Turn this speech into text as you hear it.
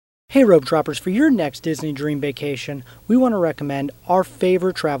Hey Rope Droppers, for your next Disney Dream Vacation, we want to recommend our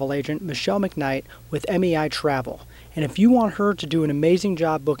favorite travel agent, Michelle McKnight with MEI Travel. And if you want her to do an amazing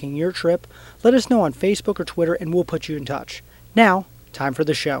job booking your trip, let us know on Facebook or Twitter and we'll put you in touch. Now, time for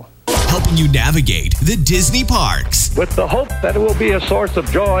the show. Helping you navigate the Disney parks. With the hope that it will be a source of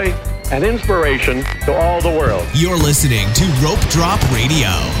joy and inspiration to all the world. You're listening to Rope Drop Radio.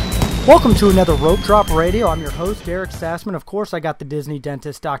 Welcome to another Rope Drop Radio. I'm your host, Derek Sassman. Of course, I got the Disney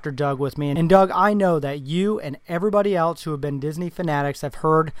dentist, Dr. Doug, with me. And Doug, I know that you and everybody else who have been Disney fanatics have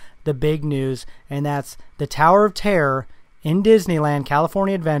heard the big news, and that's the Tower of Terror in Disneyland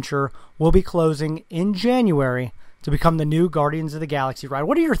California Adventure will be closing in January to become the new Guardians of the Galaxy ride.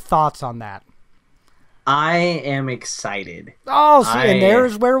 What are your thoughts on that? I am excited. Oh, see, and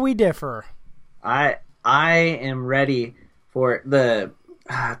there's where we differ. I am ready for it. The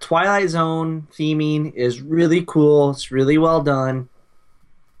Twilight Zone theming is really cool. It's really well done.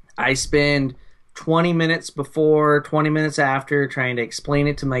 I spend 20 minutes before, 20 minutes after trying to explain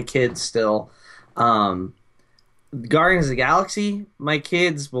it to my kids still. Guardians of the Galaxy, my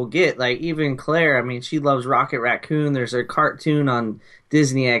kids will get. Like, even Claire, I mean, she loves Rocket Raccoon. There's a cartoon on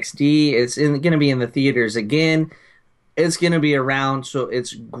Disney XD. It's going to be in the theaters again. It's going to be around, so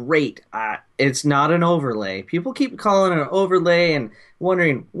it's great. It's not an overlay. People keep calling it an overlay and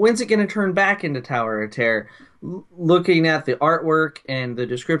wondering, when's it going to turn back into Tower of Terror? Looking at the artwork and the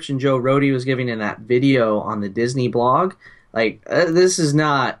description Joe Rohde was giving in that video on the Disney blog, like, this is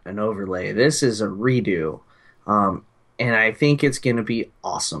not an overlay. This is a redo. And I think it's going to be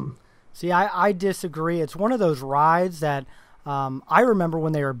awesome. See, I disagree. It's one of those rides that I remember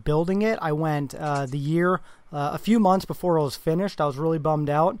when they were building it. I went a few months before it was finished. I was really bummed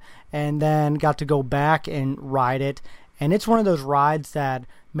out, and then got to go back and ride it. And it's one of those rides that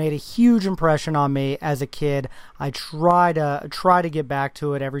made a huge impression on me as a kid. I try to get back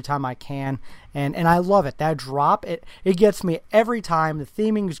to it every time I can, and I love it. That drop, it gets me every time. The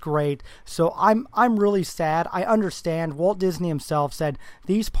theming is great, so I'm really sad. I understand. Walt Disney himself said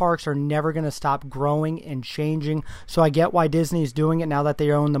these parks are never going to stop growing and changing, so I get why Disney is doing it now that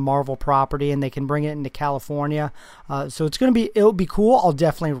they own the Marvel property and they can bring it into California. So it'll be cool. I'll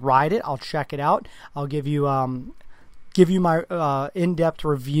definitely ride it. I'll check it out. I'll give you my in-depth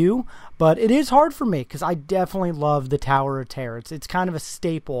review, but it is hard for me because I definitely love the Tower of Terror. It's kind of a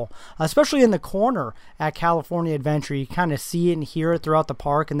staple, especially in the corner at California Adventure. You kind of see it and hear it throughout the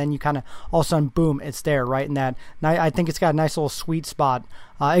park, and then you kind of all of a sudden, boom, it's there right in that. I think it's got a nice little sweet spot,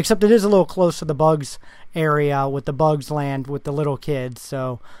 except it is a little close to the Bugs area with the Bugs Land with the little kids.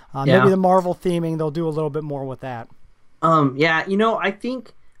 So maybe the Marvel theming, they'll do a little bit more with that. I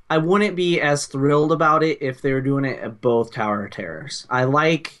think I wouldn't be as thrilled about it if they were doing it at both Tower of Terrors. I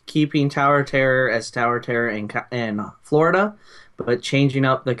like keeping Tower of Terror as Tower of Terror in Florida, but changing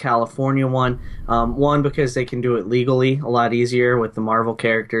up the California one. One, because they can do it legally a lot easier with the Marvel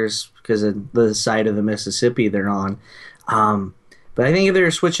characters because of the side of the Mississippi they're on. But I think if they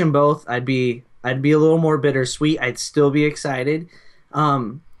were switching both, I'd be a little more bittersweet. I'd still be excited.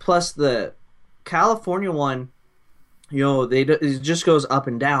 Plus the California one, it just goes up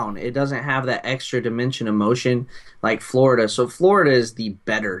and down. It doesn't have that extra dimension of motion like Florida. So Florida is the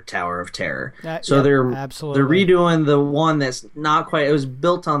better Tower of Terror. They're redoing the one that's not quite. It was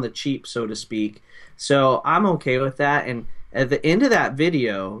built on the cheap, so to speak. So I'm okay with that. And at the end of that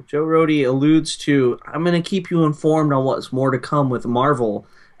video, Joe Rohde alludes to, I'm going to keep you informed on what's more to come with Marvel,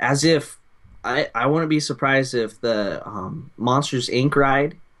 as if I wouldn't be surprised if the Monsters, Inc.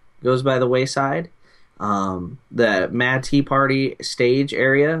 ride goes by the wayside. The Mad Tea Party stage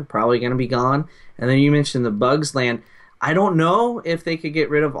area probably going to be gone, and then you mentioned the Bugs Land. I don't know if they could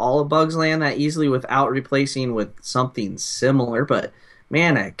get rid of all of Bugs Land that easily without replacing with something similar, but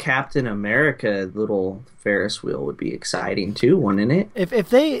man, a Captain America little Ferris wheel would be exciting too, wouldn't it?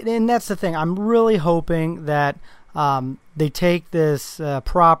 If they, and that's the thing, I'm really hoping that they take this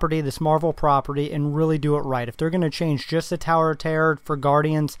property, this Marvel property, and really do it right. If they're going to change just the Tower of Terror for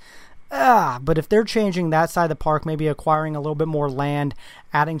Guardians, but if they're changing that side of the park, maybe acquiring a little bit more land,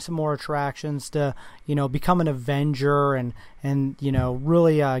 adding some more attractions to, become an Avenger and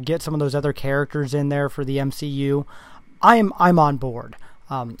really get some of those other characters in there for the MCU, I'm on board.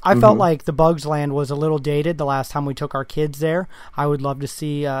 I felt like the Bugs Land was a little dated the last time we took our kids there. I would love to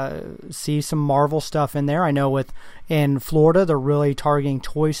see some Marvel stuff in there. I know in Florida they're really targeting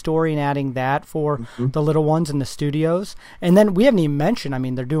Toy Story and adding that for the little ones in the studios. And then we haven't even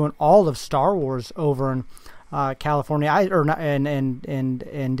mentioned, they're doing all of Star Wars over in California and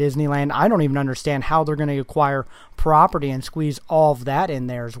Disneyland. I don't even understand how they're going to acquire property and squeeze all of that in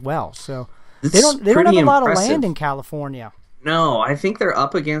there as well. So they don't have a lot of land in California. No, I think they're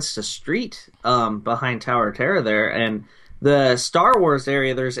up against a street behind Tower of Terror there, and the Star Wars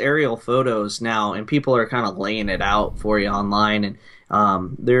area. There's aerial photos now, and people are kind of laying it out for you online, and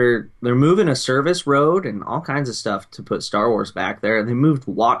they're moving a service road and all kinds of stuff to put Star Wars back there. They moved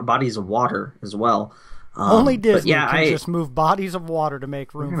bodies of water as well. Only Disney yeah, can just move bodies of water to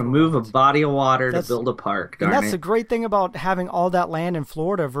make room. We're for gonna move rides. a body of water to build a park. And Darn that's it. the great thing about having all that land in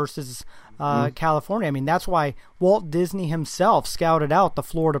Florida versus California. I mean, that's why Walt Disney himself scouted out the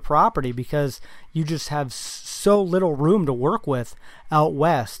Florida property, because you just have so little room to work with out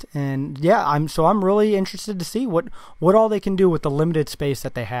west. And yeah, I'm really interested to see what all they can do with the limited space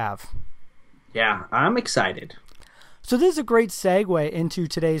that they have. Yeah, I'm excited. So this is a great segue into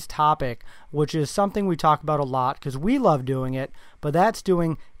today's topic, which is something we talk about a lot because we love doing it, but that's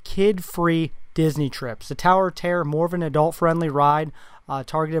doing kid-free Disney trips. The Tower of Terror, more of an adult-friendly ride,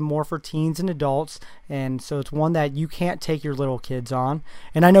 targeted more for teens and adults, and so it's one that you can't take your little kids on.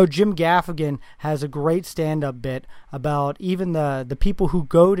 And I know Jim Gaffigan has a great stand-up bit about even the people who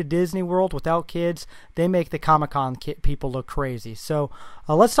go to Disney World without kids. They make the Comic-Con people look crazy. So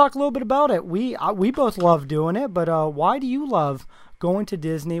let's talk a little bit about it. We both love doing it, but why do you love going to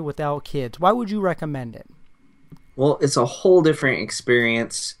Disney without kids? Why would you recommend it? Well, it's a whole different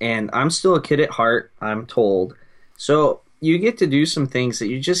experience, and I'm still a kid at heart, I'm told. So you get to do some things that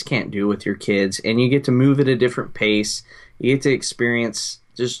you just can't do with your kids, and you get to move at a different pace. You get to experience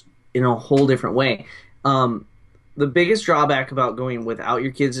just in a whole different way. The biggest drawback about going without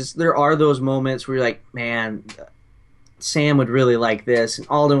your kids is there are those moments where you're like, man, Sam would really like this, and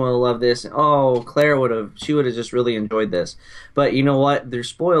Alden would love this, and oh, Claire would have just really enjoyed this. But you know what? They're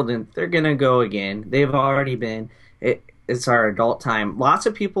spoiled, and they're going to go again. They've already been. It's our adult time. Lots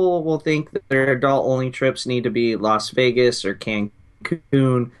of people will think that their adult-only trips need to be Las Vegas or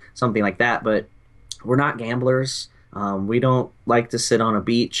Cancun, something like that, but we're not gamblers. We don't like to sit on a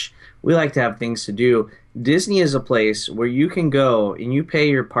beach. We like to have things to do. Disney is a place where you can go and you pay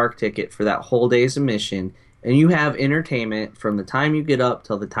your park ticket for that whole day's admission, and you have entertainment from the time you get up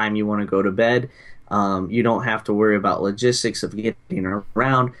till the time you want to go to bed. You don't have to worry about logistics of getting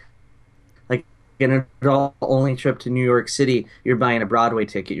around. Like an adult-only trip to New York City, you're buying a Broadway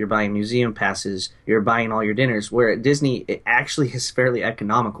ticket, you're buying museum passes, you're buying all your dinners, where at Disney, it actually is fairly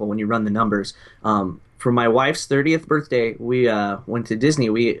economical when you run the numbers. For my wife's 30th birthday, we went to Disney.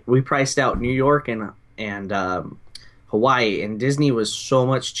 We priced out New York and Hawaii, and Disney was so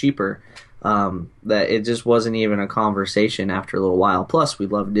much cheaper that it just wasn't even a conversation after a little while. Plus, we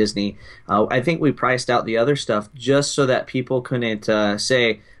love Disney. I think we priced out the other stuff just so that people couldn't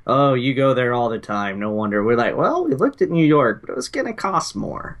say, oh, you go there all the time, no wonder. We're like, well, we looked at New York, but it was going to cost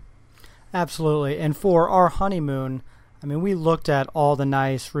more. Absolutely. And for our honeymoon, I mean, we looked at all the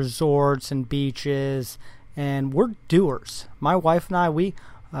nice resorts and beaches, and we're doers. My wife and I,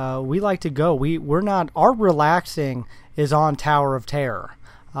 we like to go. We're not, our relaxing is on Tower of Terror,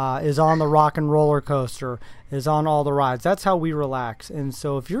 is on the Rock and Roller Coaster, is on all the rides. That's how we relax. And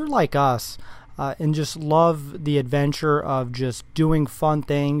so if you're like us, and just love the adventure of just doing fun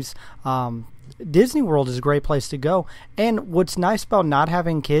things, Disney World is a great place to go. And what's nice about not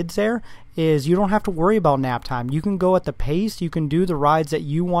having kids there is you don't have to worry about nap time. You can go at the pace. You can do the rides that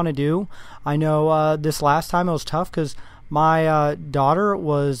you want to do. I know this last time it was tough because my daughter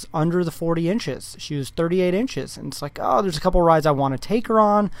was under the 40 inches. She was 38 inches. And it's like, oh, there's a couple rides I want to take her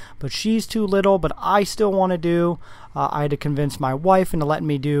on, but she's too little, but I still want to do. I had to convince my wife into letting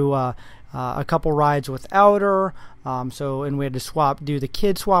me do a couple rides without her. And we had to do the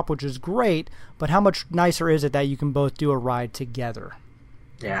kid swap, which is great. But how much nicer is it that you can both do a ride together?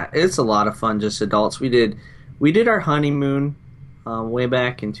 Yeah, it's a lot of fun, just adults. We did our honeymoon way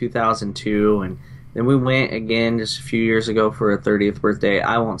back in 2002, and then we went again just a few years ago for her 30th birthday.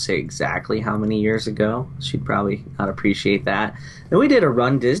 I won't say exactly how many years ago. She'd probably not appreciate that. Then we did a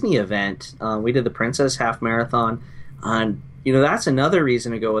Run Disney event. We did the Princess Half Marathon. That's another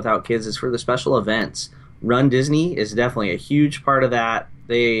reason to go without kids is for the special events. Run Disney is definitely a huge part of that.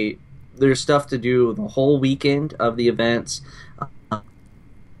 There's stuff to do the whole weekend of the events.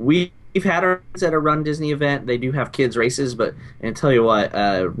 We've had our kids at a Run Disney event. They do have kids races, but and tell you what,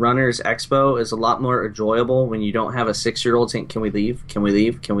 Runners Expo is a lot more enjoyable when you don't have a 6-year-old saying, "Can we leave? Can we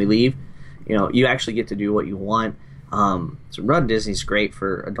leave? Can we leave?" You actually get to do what you want. So Run Disney's great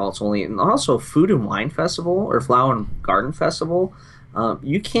for adults only, and also Food and Wine Festival or Flower and Garden Festival.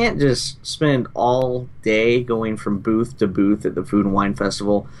 You can't just spend all day going from booth to booth at the Food and Wine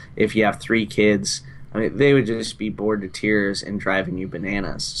Festival if you have 3 kids. I mean, they would just be bored to tears and driving you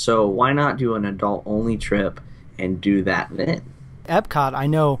bananas. So why not do an adult-only trip and do that then? Epcot, I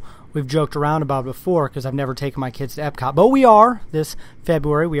know we've joked around about before because I've never taken my kids to Epcot. But we are this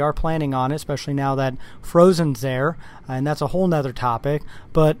February. We are planning on it, especially now that Frozen's there, and that's a whole nother topic.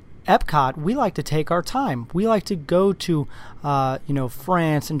 But Epcot, we like to take our time. We like to go to,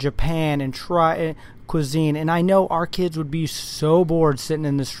 France and Japan and try cuisine. And I know our kids would be so bored sitting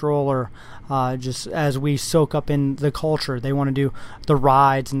in the stroller, just as we soak up in the culture. They want to do the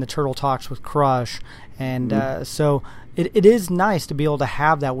rides and the turtle talks with Crush, and so it is nice to be able to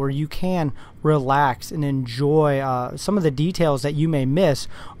have that where you can relax and enjoy some of the details that you may miss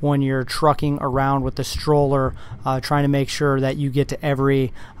when you're trucking around with the stroller, trying to make sure that you get to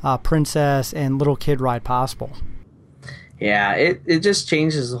every princess and little kid ride possible. Yeah, it just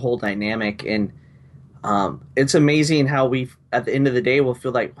changes the whole dynamic, and it's amazing how we, at the end of the day, will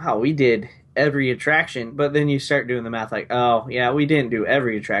feel like, wow, we did every attraction, but then you start doing the math like, oh, yeah, we didn't do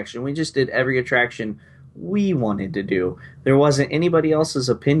every attraction. We just did every attraction we wanted to do. There wasn't anybody else's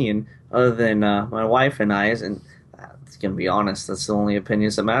opinion other than my wife and I's, and it's going to be honest, that's the only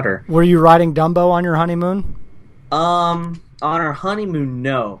opinions that matter. Were you riding Dumbo on your honeymoon? On our honeymoon,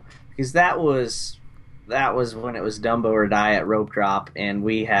 no, because that was when it was Dumbo or die at Rope Drop, and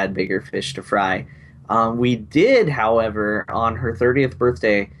we had bigger fish to fry. We did, however, on her 30th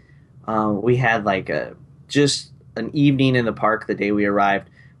birthday, we had just an evening in the park the day we arrived.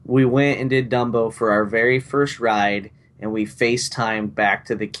 We went and did Dumbo for our very first ride, and we FaceTimed back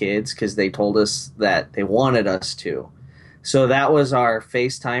to the kids because they told us that they wanted us to. So that was our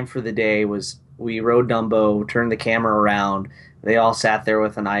FaceTime for the day. Was we rode Dumbo, turned the camera around. They all sat there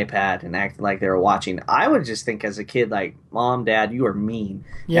with an iPad and acted like they were watching. I would just think as a kid, like, Mom, Dad, you are mean.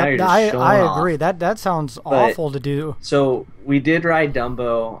 Yeah, I agree. That sounds awful to do. So we did ride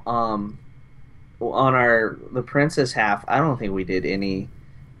Dumbo. On the Princess half, I don't think we did any.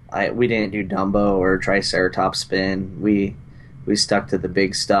 We didn't do Dumbo or Triceratops spin. We stuck to the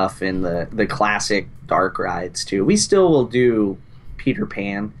big stuff and the classic dark rides too. We still will do Peter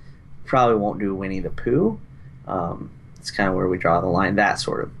Pan. Probably won't do Winnie the Pooh. It's kind of where we draw the line, that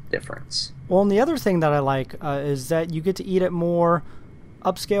sort of difference. Well, and the other thing that I like is that you get to eat at more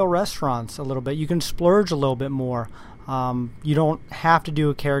upscale restaurants a little bit. You can splurge a little bit more. You don't have to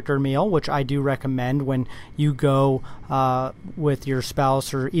do a character meal, which I do recommend when you go with your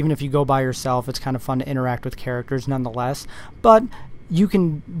spouse, or even if you go by yourself. It's kind of fun to interact with characters nonetheless. But you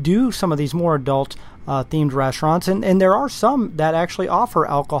can do some of these more adult themed restaurants, and there are some that actually offer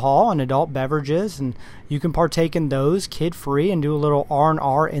alcohol and adult beverages, and you can partake in those kid-free and do a little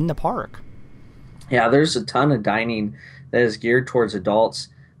R&R in the park. Yeah, there's a ton of dining that is geared towards adults.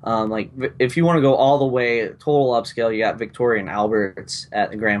 If you want to go all the way total upscale, you got Victoria and Albert's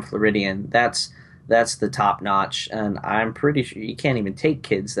at the Grand Floridian. That's the top notch, and I'm pretty sure you can't even take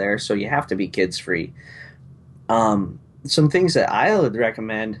kids there, so you have to be kids free. Some things that I would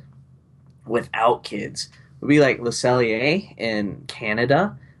recommend without kids would be like Le Cellier in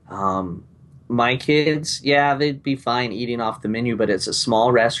Canada. My kids, yeah, they'd be fine eating off the menu, but it's a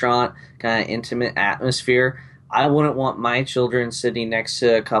small restaurant, kind of intimate atmosphere. I wouldn't want my children sitting next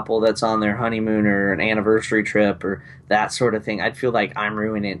to a couple that's on their honeymoon or an anniversary trip or that sort of thing. I'd feel like I'm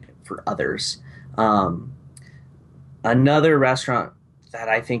ruining it for others. Another restaurant that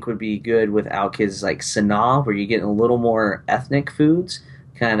I think would be good without kids is like Sanaa, where you're getting a little more ethnic foods,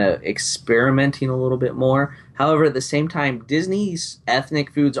 kind of experimenting a little bit more. However, at the same time, Disney's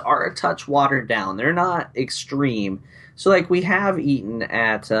ethnic foods are a touch watered down. They're not extreme. So like we have eaten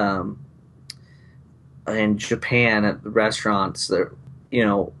at in Japan at the restaurants that,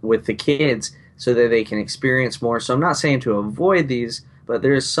 with the kids so that they can experience more. So I'm not saying to avoid these, but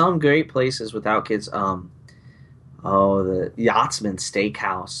there's some great places without kids. The Yachtsman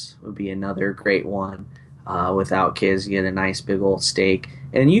Steakhouse would be another great one. Without kids, you get a nice big old steak.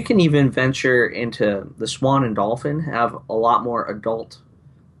 And you can even venture into the Swan and Dolphin, have a lot more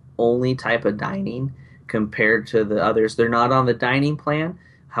adult-only type of dining compared to the others. They're not on the dining plan.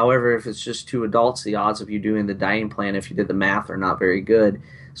 However, if it's just two adults, the odds of you doing the dining plan, if you did the math, are not very good.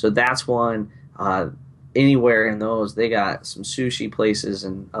 So that's one. Anywhere in those, they got some sushi places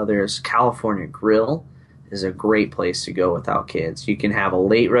and others. California Grill is a great place to go without kids. You can have a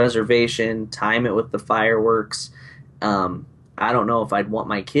late reservation, time it with the fireworks. I don't know if I'd want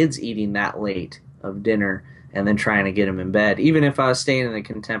my kids eating that late of dinner and then trying to get them in bed. Even if I was staying in the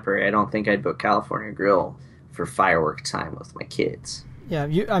Contemporary, I don't think I'd book California Grill for firework time with my kids. Yeah,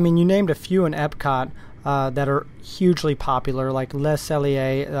 you named a few in Epcot that are hugely popular, like Le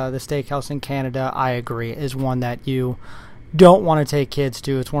Cellier, the steakhouse in Canada. I agree, is one that you don't want to take kids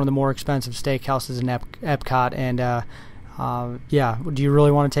to. It's one of the more expensive steakhouses in Epcot, and do you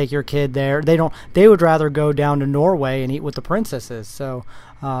really want to take your kid there? They would rather go down to Norway and eat with the princesses. So,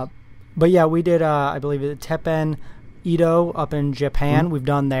 But yeah, we did, I believe, Teppen Edo up in Japan. We've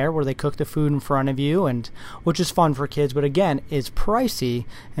done there where they cook the food in front of you, and which is fun for kids. But again, it's pricey,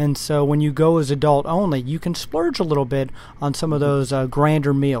 and so when you go as adult only, you can splurge a little bit on some of those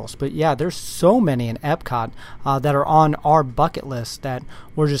grander meals. But yeah, there's so many in Epcot that are on our bucket list that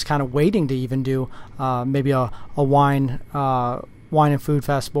we're just kind of waiting to even do maybe a wine and Food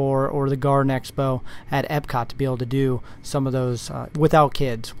Festival or the Garden Expo at Epcot to be able to do some of those without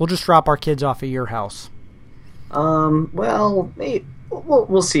kids. We'll just drop our kids off at your house. Well, maybe,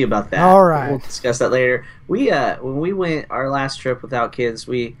 we'll see about that. All right. We'll discuss that later. We when we went our last trip without kids,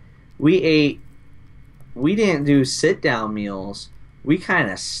 we ate. We didn't do sit down meals. We kind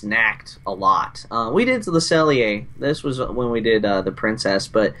of snacked a lot. We did Le Cellier. This was when we did the Princess,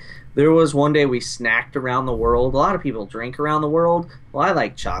 but there was one day we snacked around the world. A lot of people drink around the world. Well, I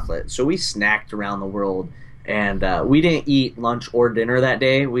like chocolate, so we snacked around the world. And we didn't eat lunch or dinner that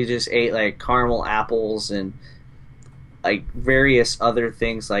day. We just ate like caramel apples and like various other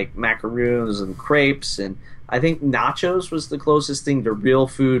things like macaroons and crepes, and I think nachos was the closest thing to real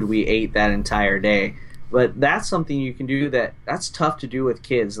food we ate that entire day. But that's something you can do that's tough to do with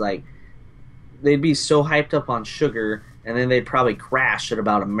kids. Like, they'd be so hyped up on sugar, and then they'd probably crash at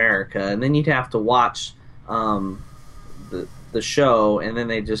About America, and then you'd have to watch the show, and then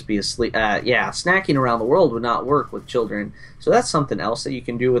they'd just be asleep. Snacking around the world would not work with children. So that's something else that you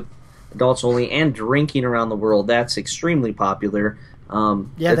can do with adults only. And drinking around the world, that's extremely popular.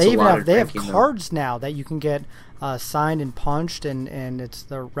 They have cards now that you can get signed and punched, and it's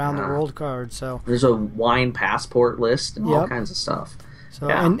the round the world card. So there's a wine passport list and all kinds of stuff. So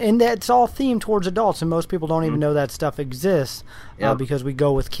and that's all themed towards adults, and most people don't even know that stuff exists because we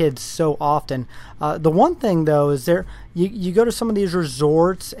go with kids so often. The one thing though is you go to some of these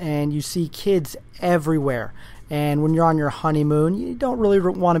resorts and you see kids everywhere. And when you're on your honeymoon, you don't really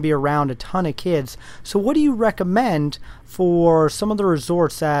want to be around a ton of kids. So what do you recommend for some of the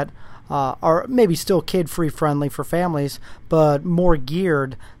resorts that are maybe still kid-free friendly for families, but more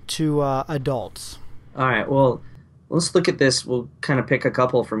geared to adults? All right, well, let's look at this. We'll kind of pick a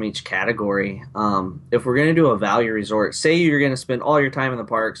couple from each category. If we're going to do a value resort, say you're going to spend all your time in the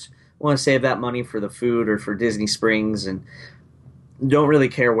parks, want to save that money for the food or for Disney Springs, and don't really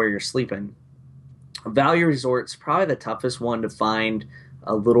care where you're sleeping. Value resort's probably the toughest one to find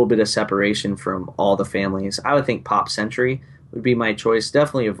a little bit of separation from all the families. I would think Pop Century would be my choice.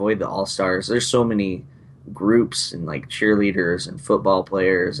 Definitely avoid the All-Stars. There's so many groups and like cheerleaders and football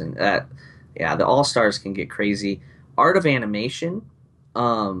players, and the All-Stars can get crazy. Art of Animation,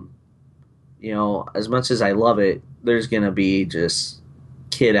 as much as I love it, there's going to be just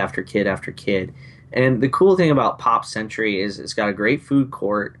kid after kid after kid. And the cool thing about Pop Century is it's got a great food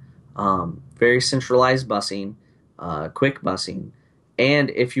court, very centralized busing, quick busing. And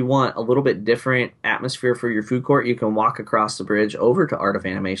if you want a little bit different atmosphere for your food court, you can walk across the bridge over to Art of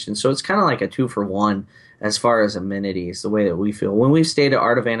Animation. So it's kind of like a 2-for-1 as far as amenities, the way that we feel. When we've stayed at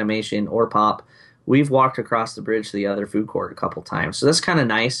Art of Animation or Pop, we've walked across the bridge to the other food court a couple times. So that's kind of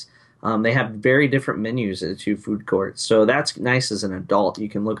nice. They have very different menus at the two food courts. So that's nice as an adult. You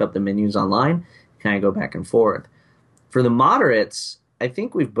can look up the menus online, kind of go back and forth. For the moderates, I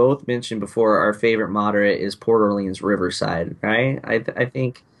think we've both mentioned before our favorite moderate is Port Orleans Riverside, right? I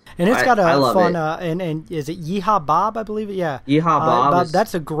think. And it's got a fun, it. And is it Yeehaw Bob, I believe it? Yeah. Yeehaw Bob.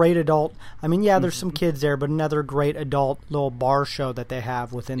 That's a great adult. I mean, there's some kids there, but another great adult little bar show that they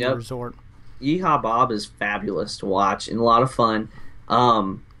have within the resort. Yeehaw Bob is fabulous to watch and a lot of fun.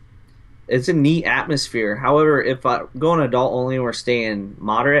 It's a neat atmosphere. However, if I go an adult only and we're staying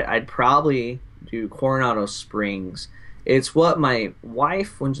moderate, I'd probably do Coronado Springs. It's what my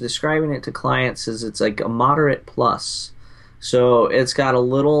wife, when describing it to clients, says it's like a moderate plus. So it's got a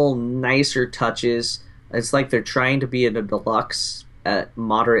little nicer touches. It's like they're trying to be at a deluxe at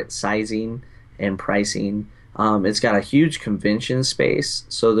moderate sizing and pricing. It's got a huge convention space,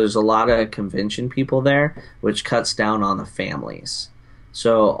 so there's a lot of convention people there, which cuts down on the families.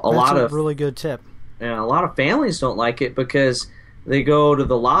 So That's a really good tip. A lot of families don't like it because they go to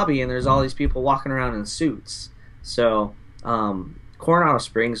the lobby and there's all these people walking around in suits. So Coronado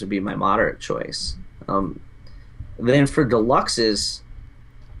Springs would be my moderate choice. Then for deluxes,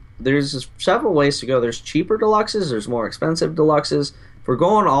 there's several ways to go. There's cheaper deluxes. There's more expensive deluxes. If we're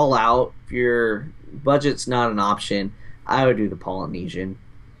going all out, if your budget's not an option, I would do the Polynesian.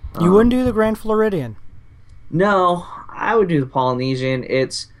 You wouldn't do the Grand Floridian? No, I would do the Polynesian.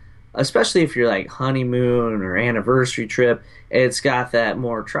 It's, especially if you're like honeymoon or anniversary trip, it's got that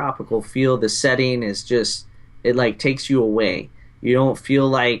more tropical feel. The setting is just, it like takes you away. You don't feel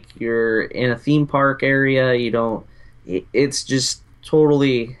like you're in a theme park area. You don't, it's just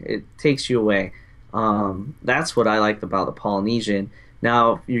totally, it takes you away. That's what I liked about the Polynesian.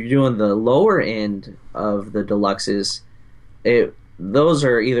 Now, if you're doing the lower end of the deluxes, those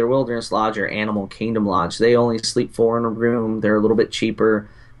are either Wilderness Lodge or Animal Kingdom Lodge. They only sleep 4 in a room. They're a little bit cheaper.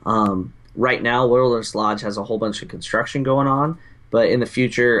 Right now, Wilderness Lodge has a whole bunch of construction going on, but in the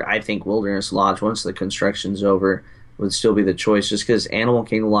future, I think Wilderness Lodge, once the construction's over, would still be the choice, just because Animal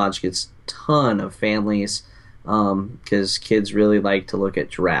Kingdom Lodge gets a ton of families, because kids really like to look at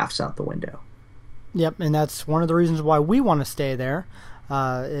giraffes out the window. Yep, and that's one of the reasons why we want to stay there.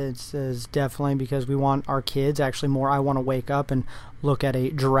 It's definitely because we want our kids, actually more, I want to wake up and look at a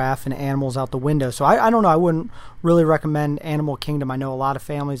giraffe and animals out the window. So I don't know, I wouldn't really recommend Animal Kingdom. I know a lot of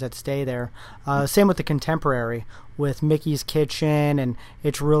families that stay there. Same with the Contemporary, with Mickey's Kitchen, and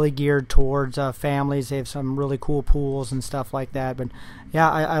it's really geared towards families. They have some really cool pools and stuff like that. But yeah,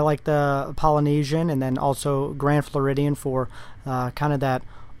 I like the Polynesian, and then also Grand Floridian for kind of that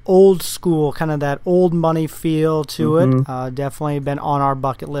old school, kind of that old money feel to it. Definitely been on our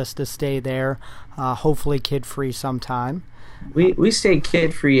bucket list to stay there. Hopefully kid free sometime. We stayed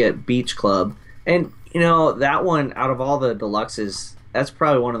kid free at Beach Club, and that one, out of all the deluxes, that's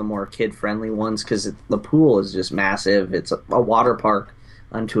probably one of the more kid friendly ones, because the pool is just massive. It's a water park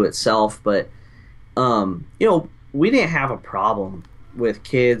unto itself. But we didn't have a problem with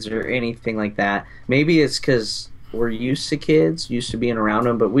kids or anything like that. Maybe it's because we're used to kids, used to being around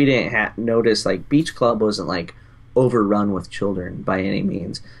them, but we didn't notice, like, Beach Club wasn't, like, overrun with children by any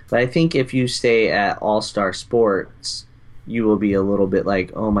means. But I think if you stay at All-Star Sports, you will be a little bit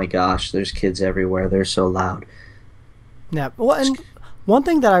like, oh my gosh, there's kids everywhere, they're so loud. Yeah, well, and one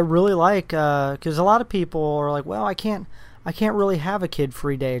thing that I really like, because a lot of people are like, well, I can't really have a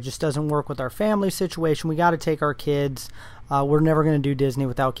kid-free day. It just doesn't work with our family situation. We got to take our kids. We're never going to do Disney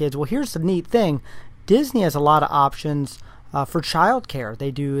without kids. Well, here's the neat thing. Disney has a lot of options for childcare.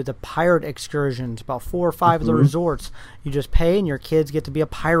 They do the pirate excursions, about 4 or 5 of the resorts. You just pay and your kids get to be a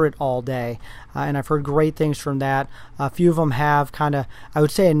pirate all day. And I've heard great things from that. A few of them have kind of, I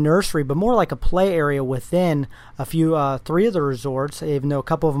would say a nursery, but more like a play area within a few, 3 of the resorts, even though a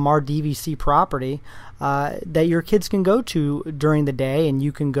couple of them are DVC property, that your kids can go to during the day, and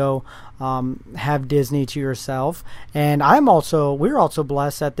you can go have Disney to yourself. And we're also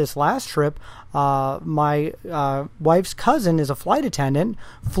blessed that this last trip, my wife's cousin is a flight attendant,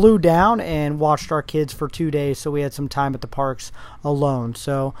 flew down and watched our kids for 2 days, so we had some time at the parks alone.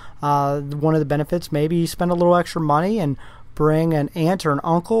 So one of the benefits, maybe you spend a little extra money and bring an aunt or an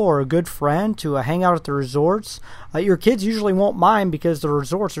uncle or a good friend to hang out at the resorts. Your kids usually won't mind, because the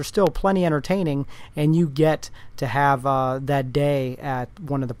resorts are still plenty entertaining, and you get to have that day at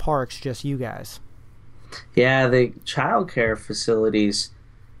one of the parks, just you guys. Yeah, the child care facilities,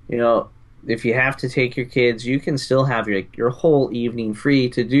 if you have to take your kids, you can still have your whole evening free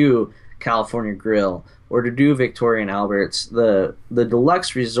to do California Grill or to do Victoria and Albert's. The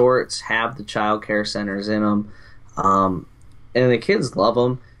deluxe resorts have the child care centers in them, and the kids love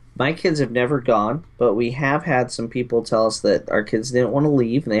them. My kids have never gone, but we have had some people tell us that our kids didn't want to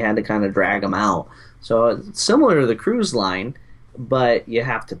leave, and they had to kind of drag them out. So it's similar to the cruise line, but you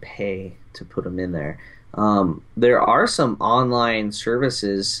have to pay to put them in there. There are some online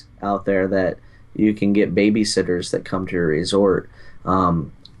services out there that you can get babysitters that come to your resort.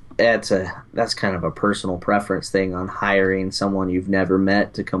 That's kind of a personal preference thing on hiring someone you've never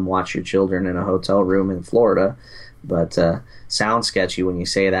met to come watch your children in a hotel room in Florida. But sounds sketchy when you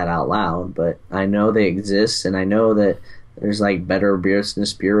say that out loud, but I know they exist, and I know that there's like Better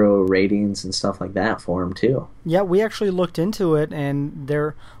Business Bureau ratings and stuff like that for them too. Yeah, we actually looked into it, and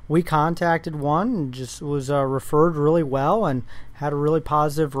we contacted one and just was referred really well and had a really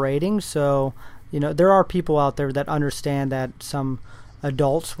positive rating. So, there are people out there that understand that some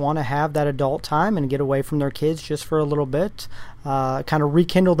adults want to have that adult time and get away from their kids just for a little bit, kind of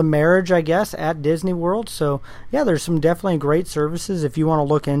rekindle the marriage, I guess, at Disney World. So yeah, there's some definitely great services. If you want to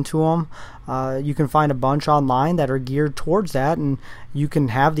look into them, you can find a bunch online that are geared towards that, and you can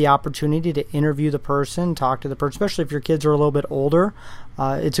have the opportunity to interview the person, talk to the person, especially if your kids are a little bit older.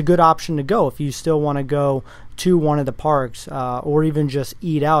 It's a good option to go if you still want to go to one of the parks, or even just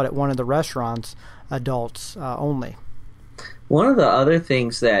eat out at one of the restaurants, adults only. One of the other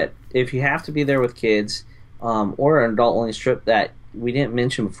things that, if you have to be there with kids, or an adult-only trip that we didn't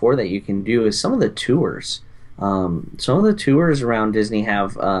mention before that you can do, is some of the tours. Some of the tours around Disney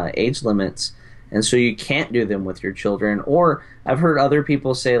have age limits, and so you can't do them with your children. Or I've heard other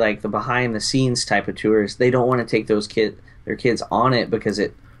people say, like, the behind-the-scenes type of tours, they don't want to take their kids on it because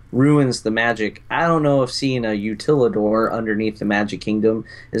it ruins the magic. I don't know if seeing a Utilidor underneath the Magic Kingdom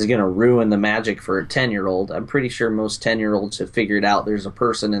is going to ruin the magic for a 10-year-old. I'm pretty sure most 10-year-olds have figured out there's a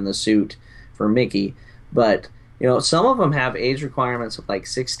person in the suit for Mickey. But, some of them have age requirements of like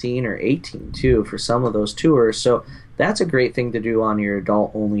 16 or 18 too for some of those tours. So that's a great thing to do on your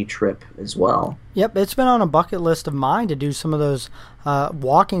adult-only trip as well. Yep, it's been on a bucket list of mine to do some of those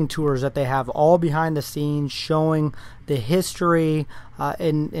walking tours that they have all behind the scenes, showing the history,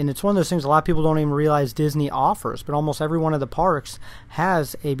 and it's one of those things a lot of people don't even realize Disney offers, but almost every one of the parks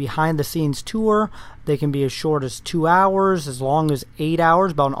has a behind-the-scenes tour. They can be as short as 2 hours, as long as 8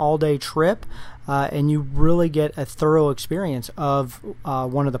 hours, about an all-day trip, and you really get a thorough experience of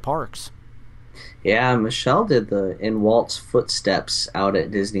one of the parks. Yeah, Michelle did the In Walt's Footsteps out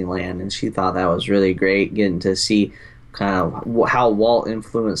at Disneyland, and she thought that was really great, getting to see kind of how Walt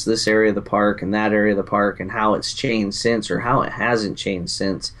influenced this area of the park and that area of the park, and how it's changed since, or how it hasn't changed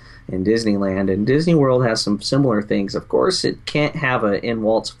since in Disneyland. And Disney World has some similar things. Of course, it can't have an In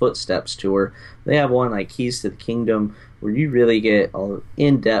Walt's Footsteps tour. They have one like Keys to the Kingdom, where you really get an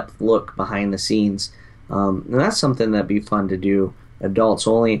in-depth look behind the scenes. And that's something that'd be fun to do, adults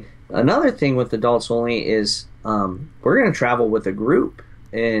only. Another thing with adults only is we're going to travel with a group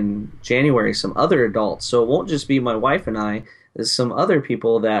in January, some other adults. So it won't just be my wife and I. There's some other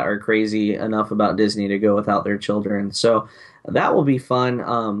people that are crazy enough about Disney to go without their children. So that will be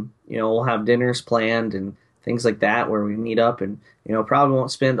fun. We'll have dinners planned and things like that where we meet up, and probably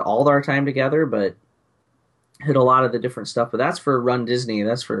won't spend all our time together, but hit a lot of the different stuff. But that's for Run Disney.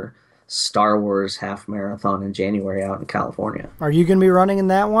 That's for Star Wars half marathon in January out in California. Are you going to be running in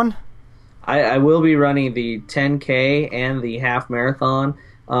that one? I will be running the 10K and the half marathon.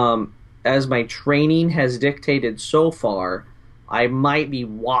 As my training has dictated so far, I might be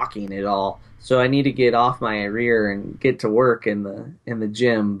walking it all. So I need to get off my rear and get to work in the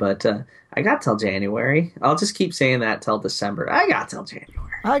gym. But I got till January. I'll just keep saying that till December. I got till January.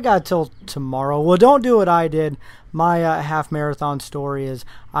 I got till tomorrow. Well, don't do what I did. My half marathon story is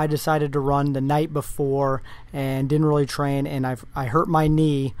I decided to run the night before and didn't really train, and I hurt my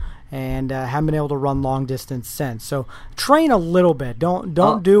knee and haven't been able to run long distance since. So train a little bit.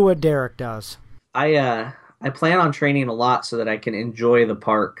 Don't do what Derek does. I plan on training a lot so that I can enjoy the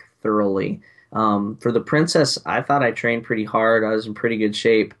park thoroughly. For the Princess, I thought I trained pretty hard. I was in pretty good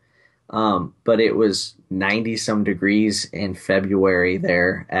shape. But it was 90-some degrees in February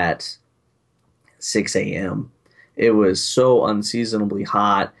there at 6 a.m. It was so unseasonably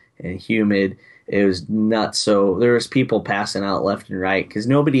hot and humid. It was nuts. So there was people passing out left and right because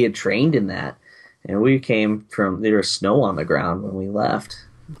nobody had trained in that. And we came from, there was snow on the ground when we left.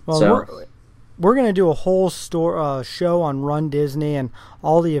 Well, so we're going to do a whole show on Run Disney and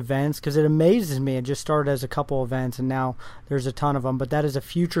all the events, because it amazes me. It just started as a couple events, and now there's a ton of them. But that is a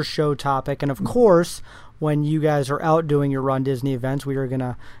future show topic. And, of course, when you guys are out doing your Run Disney events, we are going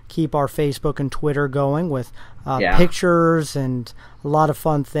to keep our Facebook and Twitter going with pictures and a lot of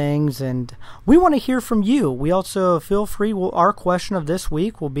fun things. And we want to hear from you. We also feel free. Our question of this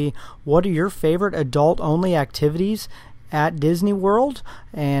week will be, what are your favorite adult-only activities at Disney World?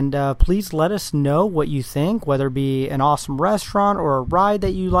 And please let us know what you think, whether it be an awesome restaurant or a ride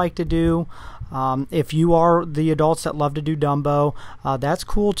that you like to do. If you are the adults that love to do Dumbo, that's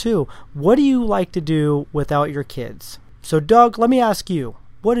cool too. What do you like to do without your kids? So Doug, let me ask you,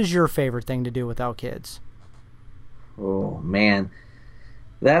 what is your favorite thing to do without kids? Oh man,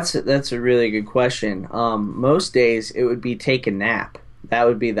 that's a really good question. Most days it would be take a nap. That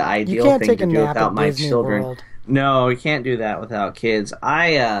would be the ideal thing to do without my children. World. No, we can't do that without kids.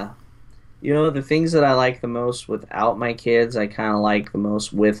 The things that I like the most without my kids, I kind of like the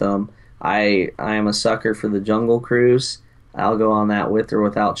most with them. I am a sucker for the Jungle Cruise. I'll go on that with or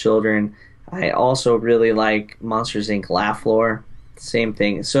without children. I also really like Monsters, Inc. Laugh Floor. Same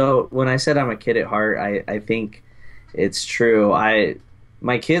thing. So when I said I'm a kid at heart, I think it's true.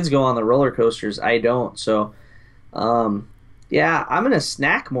 My kids go on the roller coasters. I don't. So, yeah, I'm going to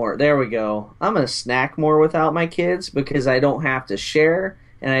snack more. There we go. I'm going to snack more without my kids because I don't have to share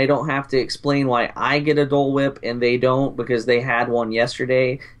and I don't have to explain why I get a Dole Whip and they don't because they had one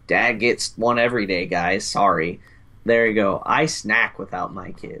yesterday. Dad gets one every day, guys. Sorry. There you go. I snack without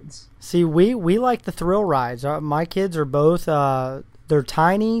my kids. See, we like the thrill rides. My kids are both, they're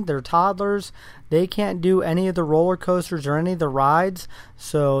tiny, they're toddlers. They can't do any of the roller coasters or any of the rides.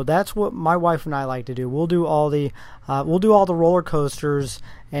 So that's what my wife and I like to do. We'll do all the roller coasters,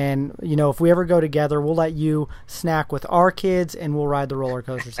 and if we ever go together, we'll let you snack with our kids and we'll ride the roller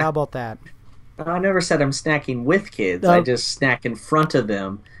coasters. How about that? I never said I'm snacking with kids. I just snack in front of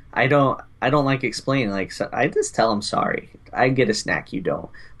them. I don't I don't like explaining. Like, so I just tell them sorry. I get a snack, you don't.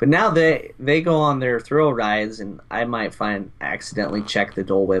 But now they go on their thrill rides, and I might accidentally check the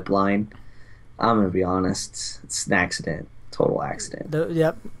Dole Whip line. I'm gonna be honest, it's an accident, total accident.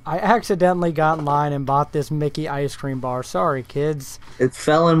 Yep, I accidentally got in line and bought this Mickey ice cream bar. Sorry, kids. It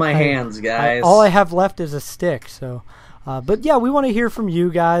fell in my hands, guys. All I have left is a stick. So, but yeah, we want to hear from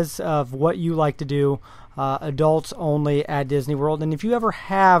you guys of what you like to do, adults only at Disney World, and if you ever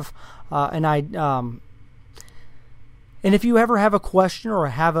have and if you ever have a question or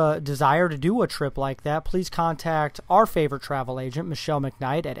have a desire to do a trip like that, please contact our favorite travel agent, Michelle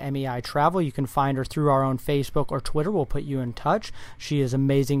McKnight at MEI Travel. You can find her through our own Facebook or Twitter. We'll put you in touch. She is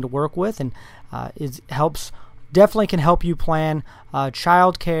amazing to work with and definitely can help you plan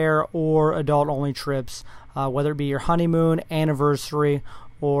childcare or adult-only trips, whether it be your honeymoon, anniversary,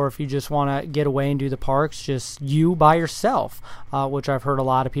 or if you just want to get away and do the parks, just you by yourself, which I've heard a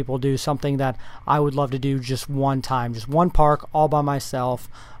lot of people do, something that I would love to do just one time, just one park all by myself,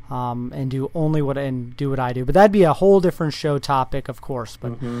 and do what I do. But that'd be a whole different show topic, of course.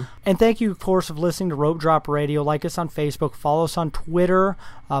 But And thank you, of course, for listening to Rope Drop Radio. Like us on Facebook, follow us on Twitter.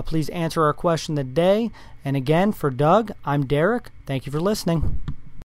 Please answer our question of the day. And again, for Doug, I'm Derek. Thank you for listening.